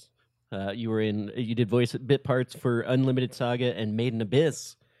games. You did voice bit parts for Unlimited Saga and Made in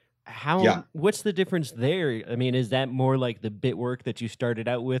Abyss. What's the difference there? I mean, is that more like the bit work that you started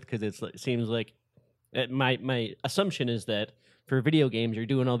out with? Because it seems like my assumption is that for video games, you're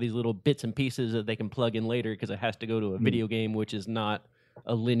doing all these little bits and pieces that they can plug in later because it has to go to a video game, which is not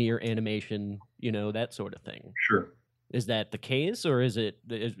a linear animation, that sort of thing. Sure. Is that the case, or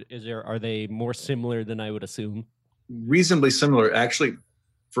are they more similar than I would assume? Reasonably similar, actually.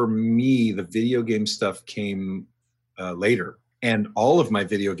 For me, the video game stuff came later, and all of my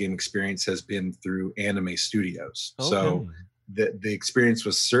video game experience has been through anime studios. Okay. So the experience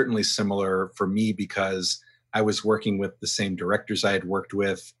was certainly similar for me because I was working with the same directors I had worked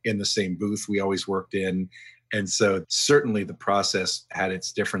with in the same booth we always worked in. And so certainly the process had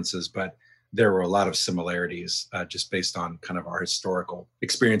its differences, but there were a lot of similarities just based on kind of our historical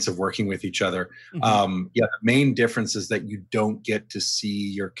experience of working with each other. The main difference is that you don't get to see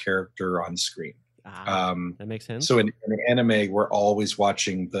your character on screen. That makes sense. So in the anime, we're always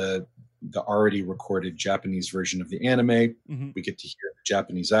watching the already recorded Japanese version of the anime. We get to hear the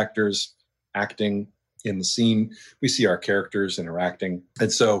Japanese actors acting in the scene. We see our characters interacting.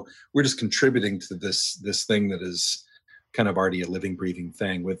 And so we're just contributing to this thing that is kind of already a living, breathing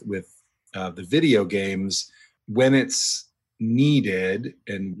thing. With the video games, when it's needed,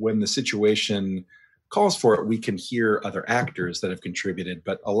 and when the situation calls for it, we can hear other actors that have contributed.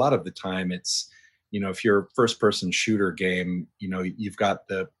 But a lot of the time it's, if you're a first person shooter game, you've got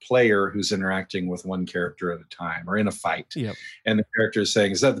the player who's interacting with one character at a time or in a fight. Yep. And the character is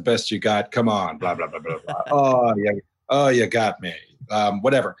saying, is that the best you got? Come on, blah, blah, blah, blah, blah. Oh, yeah. Oh, you got me.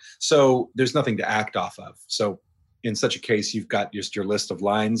 Whatever. So there's nothing to act off of. So in such a case, you've got just your list of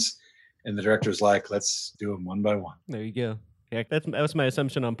lines and the director's like, let's do them one by one. There you go. Yeah, that was my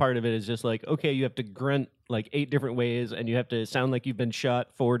assumption on part of it, is just like, okay, you have to grunt like 8 different ways and you have to sound like you've been shot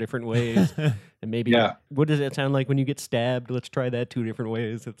 4 different ways. And maybe, what does it sound like when you get stabbed? Let's try that 2 different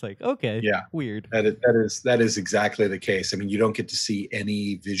ways. It's like, okay, weird. That is exactly the case. I mean, you don't get to see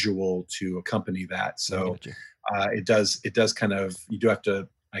any visual to accompany that. So it does kind of, you do have to,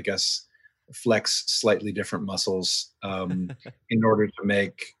 I guess, flex slightly different muscles in order to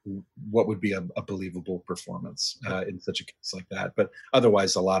make what would be a believable performance in such a case like that. But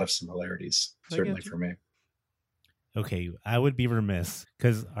otherwise, a lot of similarities, certainly for me. Okay, I would be remiss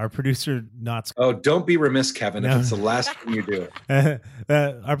because our producer not. Oh, don't be remiss, Kevin. If it's the last thing you do.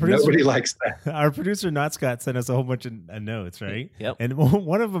 Our producer, nobody likes that. Our producer Not Scott sent us a whole bunch of notes, right? Yep. And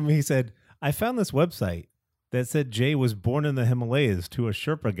one of them, he said, "I found this website that said Jay was born in the Himalayas to a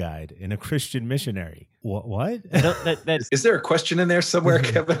Sherpa guide and a Christian missionary." What? Is there a question in there somewhere,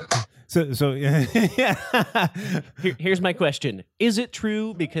 Kevin? So yeah. Here's my question: is it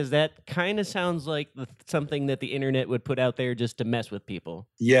true? Because that kind of sounds like something that the internet would put out there just to mess with people.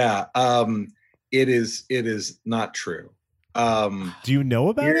 Yeah, it is. It is not true. Do you know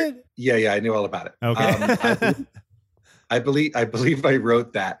about it? Yeah, I knew all about it. Okay. I believe I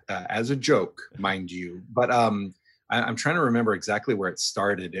wrote that as a joke, mind you. But I'm trying to remember exactly where it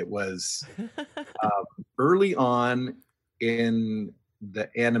started. It was early on in the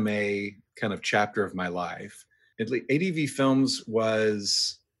anime kind of chapter of my life. ADV Films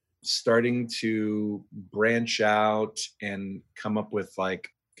was starting to branch out and come up with like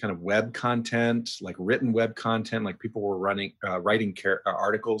kind of web content, like written web content, like people were writing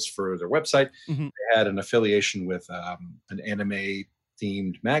articles for their website. Mm-hmm. They had an affiliation with an anime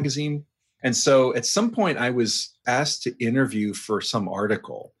themed magazine. And so at some point I was asked to interview for some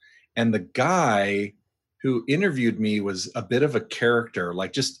article, and the guy who interviewed me was a bit of a character,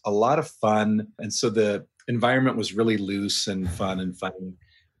 like just a lot of fun. And so the environment was really loose and fun and funny.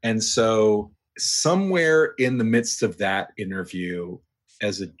 And so somewhere in the midst of that interview,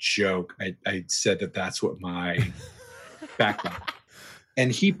 as a joke, I said that that's what my background.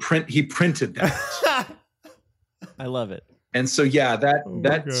 And he printed that. I love it. And so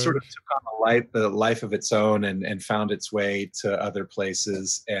that sort of took on a life of its own and found its way to other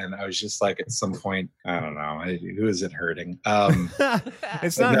places. And I was just like, at some point, I don't know, who is it hurting?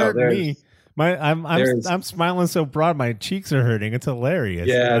 It's not hurting me. I'm smiling so broad, my cheeks are hurting. It's hilarious.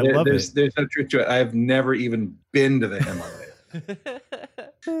 Yeah, there's no truth to it. I have never even been to the Himalayas.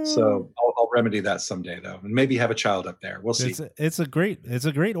 So I'll remedy that someday, though, and maybe have a child up there. We'll see. It's a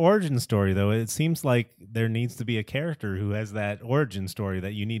great origin story, though. It seems like there needs to be a character who has that origin story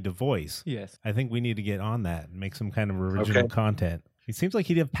that you need to voice. Yes, I think we need to get on that and make some kind of original content. It seems like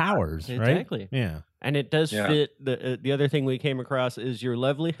he'd have powers, right? Exactly. Yeah. And it does fit. The other thing we came across is your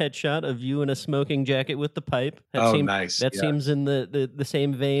lovely headshot of you in a smoking jacket with the pipe. Nice. That seems in the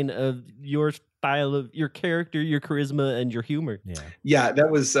same vein of your style of your character, your charisma, and your humor. Yeah.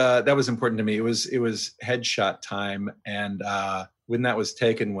 That was important to me. It was headshot time, and when that was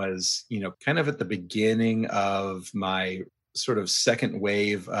taken was kind of at the beginning of my sort of second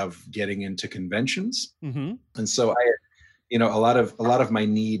wave of getting into conventions, and so I, a lot of my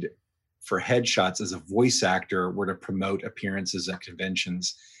need for headshots as a voice actor were to promote appearances at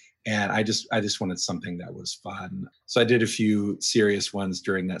conventions. And I just wanted something that was fun. So I did a few serious ones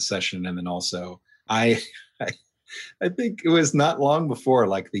during that session. And then also I think it was not long before,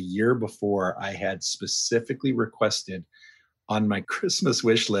 like the year before, I had specifically requested on my Christmas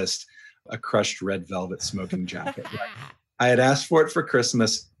wish list a crushed red velvet smoking jacket. I had asked for it for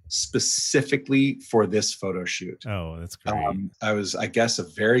Christmas, specifically for this photo shoot. Oh, that's great. I was, I guess, a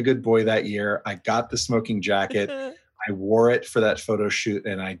very good boy that year. I got the smoking jacket. I wore it for that photo shoot,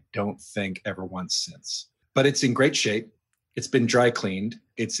 and I don't think ever once since. But it's in great shape. It's been dry cleaned.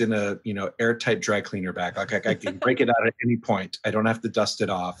 It's in a airtight dry cleaner bag. Like I can break it out at any point. I don't have to dust it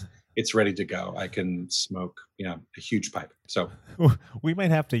off. It's ready to go. I can smoke, a huge pipe. So we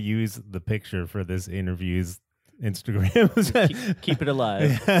might have to use the picture for this interview's Instagram. Keep it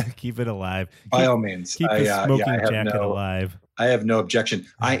alive. Keep it alive. By all means. Keep the smoking jacket alive. I have no objection.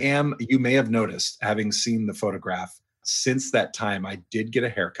 You may have noticed, having seen the photograph, since that time, I did get a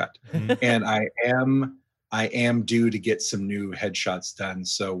haircut. And I am I am due to get some new headshots done,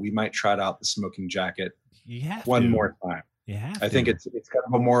 so we might trot out the smoking jacket one more time. You have to. I think it's kind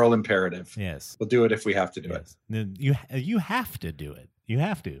of a moral imperative. Yes. We'll do it if we have to do it. You have to do it. You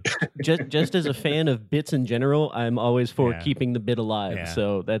have to. just as a fan of bits in general, I'm always for keeping the bit alive. Yeah.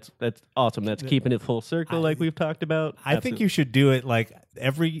 So that's awesome. That's keeping it full circle, like we've talked about. I think you should do it like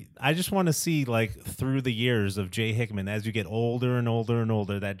I just want to see like through the years of Jay Hickman, as you get older and older and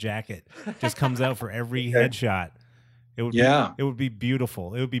older, that jacket just comes out for every headshot. It would be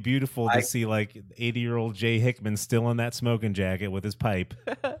beautiful. It would be beautiful to see like 80-year-old Jay Hickman still in that smoking jacket with his pipe.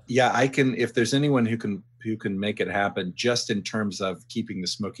 Yeah, I can. If there's anyone who can make it happen, just in terms of keeping the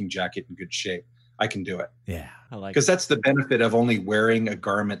smoking jacket in good shape, I can do it. Yeah, I like. Because that's the benefit of only wearing a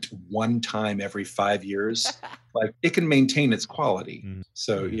garment one time every 5 years. Like it can maintain its quality. Mm-hmm.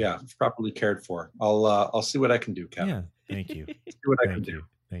 So yeah, it's properly cared for. I'll see what I can do, Kevin. Yeah, thank you. See what I can do.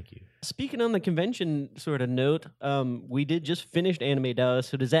 Thank you. Speaking on the convention sort of note, we did just finish Anime Dallas.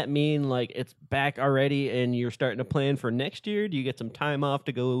 So does that mean like it's back already and you're starting to plan for next year? Do you get some time off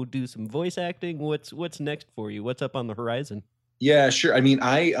to go do some voice acting? What's next for you? What's up on the horizon? Yeah, sure. I mean,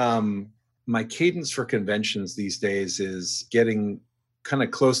 my cadence for conventions these days is getting kind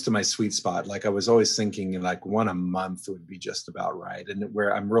of close to my sweet spot. Like I was always thinking like one a month would be just about right. And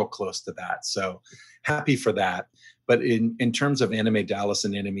where I'm real close to that. So happy for that. But in terms of Anime Dallas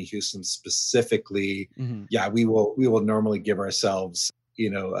and Anime Houston specifically, yeah, we will normally give ourselves,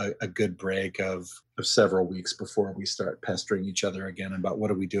 a good break of several weeks before we start pestering each other again about what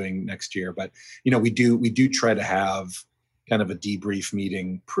are we doing next year. But, we do try to have kind of a debrief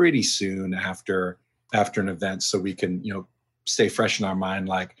meeting pretty soon after an event so we can, stay fresh in our mind,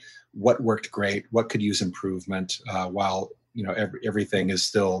 like what worked great, what could use improvement while, everything is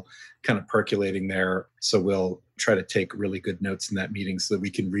still kind of percolating there. So we'll try to take really good notes in that meeting so that we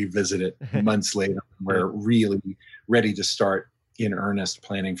can revisit it months later when we're really ready to start in earnest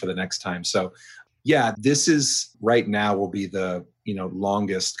planning for the next time. So yeah, this is right now will be the,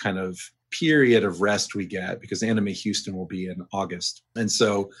 longest kind of period of rest we get because Anime Houston will be in August. And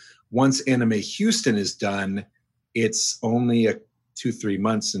so once Anime Houston is done, it's only 2-3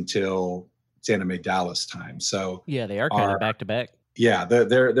 months until it's Anime Dallas time. So yeah, they are kind of back to back. Yeah,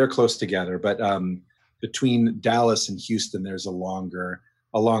 they're close together, but between Dallas and Houston, there's a longer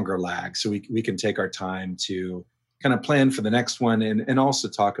lag. So we can take our time to kind of plan for the next one and also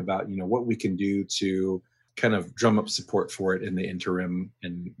talk about, what we can do to kind of drum up support for it in the interim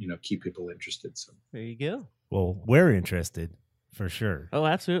and, keep people interested. So there you go. Well, we're interested for sure. Oh,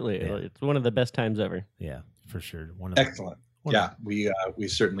 absolutely. Yeah. It's one of the best times ever. Yeah, for sure. Excellent. Yeah, we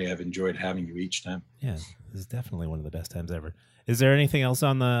certainly have enjoyed having you each time. Yeah, this is definitely one of the best times ever. Is there anything else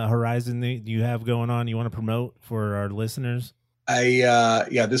on the horizon that you have going on you want to promote for our listeners?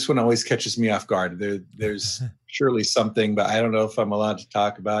 This one always catches me off guard. There's surely something, but I don't know if I'm allowed to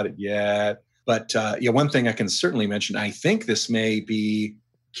talk about it yet. But one thing I can certainly mention, I think this may be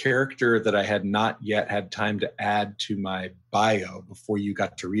character that I had not yet had time to add to my bio before you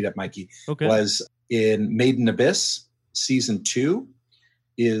got to read it, Mikey, was in Maiden Abyss. Season 2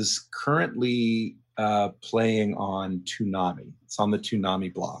 is currently playing on Toonami. It's on the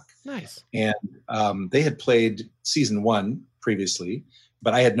Toonami block. Nice. And they had played season 1 previously,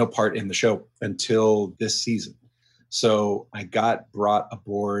 but I had no part in the show until this season. So I got brought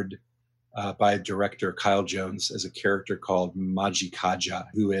aboard by director Kyle Jones as a character called Maji Kaja,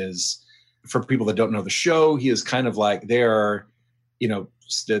 who is, for people that don't know the show, he is kind of like the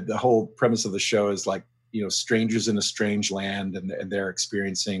whole premise of the show is like, strangers in a strange land and they're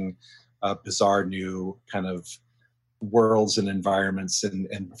experiencing bizarre new kind of worlds and environments.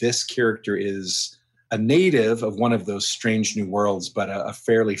 And this character is a native of one of those strange new worlds, but a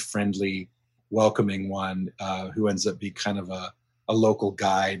fairly friendly, welcoming one who ends up being kind of a local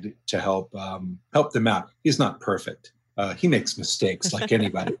guide to help them out. He's not perfect. He makes mistakes like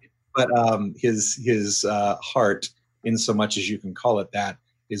anybody, but his heart, in so much as you can call it that,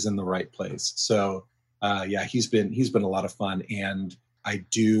 is in the right place. So he's been a lot of fun, and I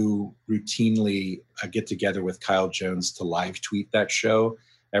do routinely get together with Kyle Jones to live tweet that show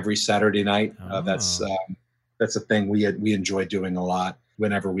every Saturday night. That's a thing we enjoy doing a lot.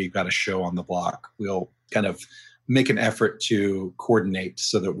 Whenever we've got a show on the block, we'll kind of make an effort to coordinate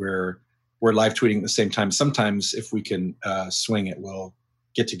so that we're live tweeting at the same time. Sometimes if we can swing it, we'll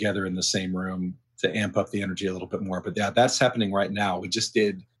get together in the same room to amp up the energy a little bit more. But yeah, that's happening right now. We just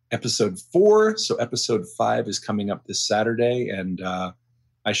did episode 4, so episode 5 is coming up this Saturday, and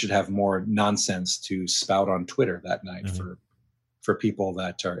I should have more nonsense to spout on Twitter that night for for people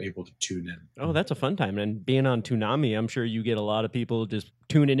that are able to tune in. Oh, that's a fun time. And being on Toonami, I'm sure you get a lot of people just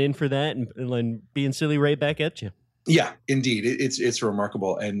tuning in for that and being silly right back at you. Yeah, indeed. It's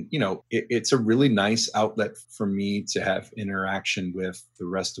remarkable. And, it's a really nice outlet for me to have interaction with the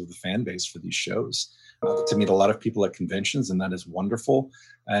rest of the fan base for these shows, to meet a lot of people at conventions. And that is wonderful.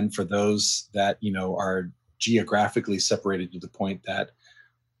 And for those that, are geographically separated to the point that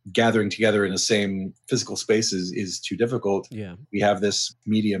gathering together in the same physical spaces is too difficult. Yeah. We have this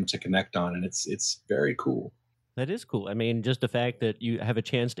medium to connect on, and it's very cool. That is cool. I mean, just the fact that you have a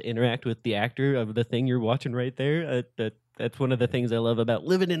chance to interact with the actor of the thing you're watching right there, that's one of the things I love about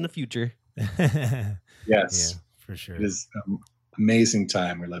living in the future. Yes. Yeah, for sure. It is amazing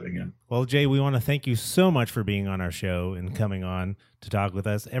time we're living in. Well, Jay, we want to thank you so much for being on our show and coming on to talk with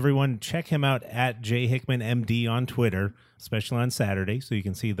us. Everyone, check him out at Jay Hickman MD on Twitter, especially on Saturday, so you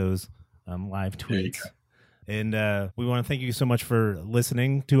can see those live tweets. And we want to thank you so much for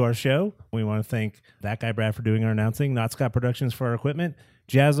listening to our show. We want to thank That Guy Brad for doing our announcing, Not Scott Productions for our equipment,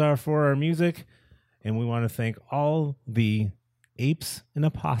 Jazzar for our music, and we want to thank all the apes and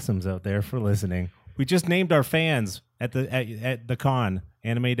opossums out there for listening. We just named our fans at the con,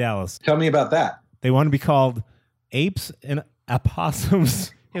 Anime Dallas. Tell me about that. They want to be called apes and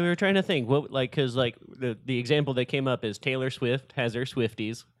opossums. Hey, we were trying to think because the example that came up is Taylor Swift has her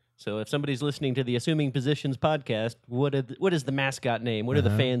Swifties. So if somebody's listening to the Assuming Positions podcast, what is the mascot name? What are the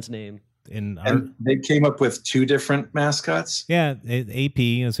fans' name? And they came up with 2 different mascots. Yeah,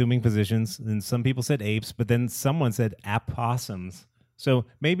 AP, Assuming Positions, and some people said apes, but then someone said opossums. So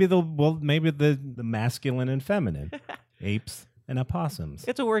maybe the masculine and feminine, apes and opossums.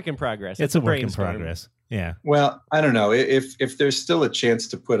 It's a work in progress. It's a work in progress. Yeah. Well, I don't know if there's still a chance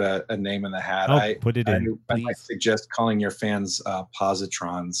to put a name in the hat. Put it in. I might suggest calling your fans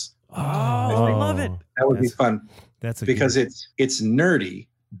positrons. I love it. That would be fun. That's because it's nerdy,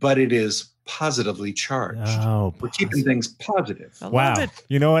 but it is positively charged. Oh, we're keeping things positive. Wow.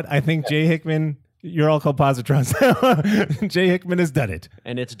 You know what? I think Jay Hickman. You're all called positrons. Jay Hickman has done it.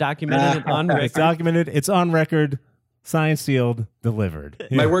 And it's documented on record. It's documented. It's on record. Signed, sealed, delivered.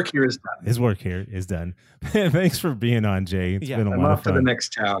 My work here is done. His work here is done. Thanks for being on, Jay. It's been a lot of fun. I'm off to the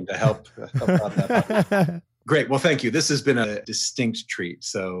next town to help out that. Great. Well, thank you. This has been a distinct treat.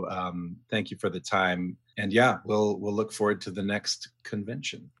 So thank you for the time. And yeah, we'll look forward to the next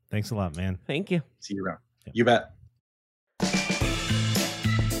convention. Thanks a lot, man. Thank you. See you around. You bet.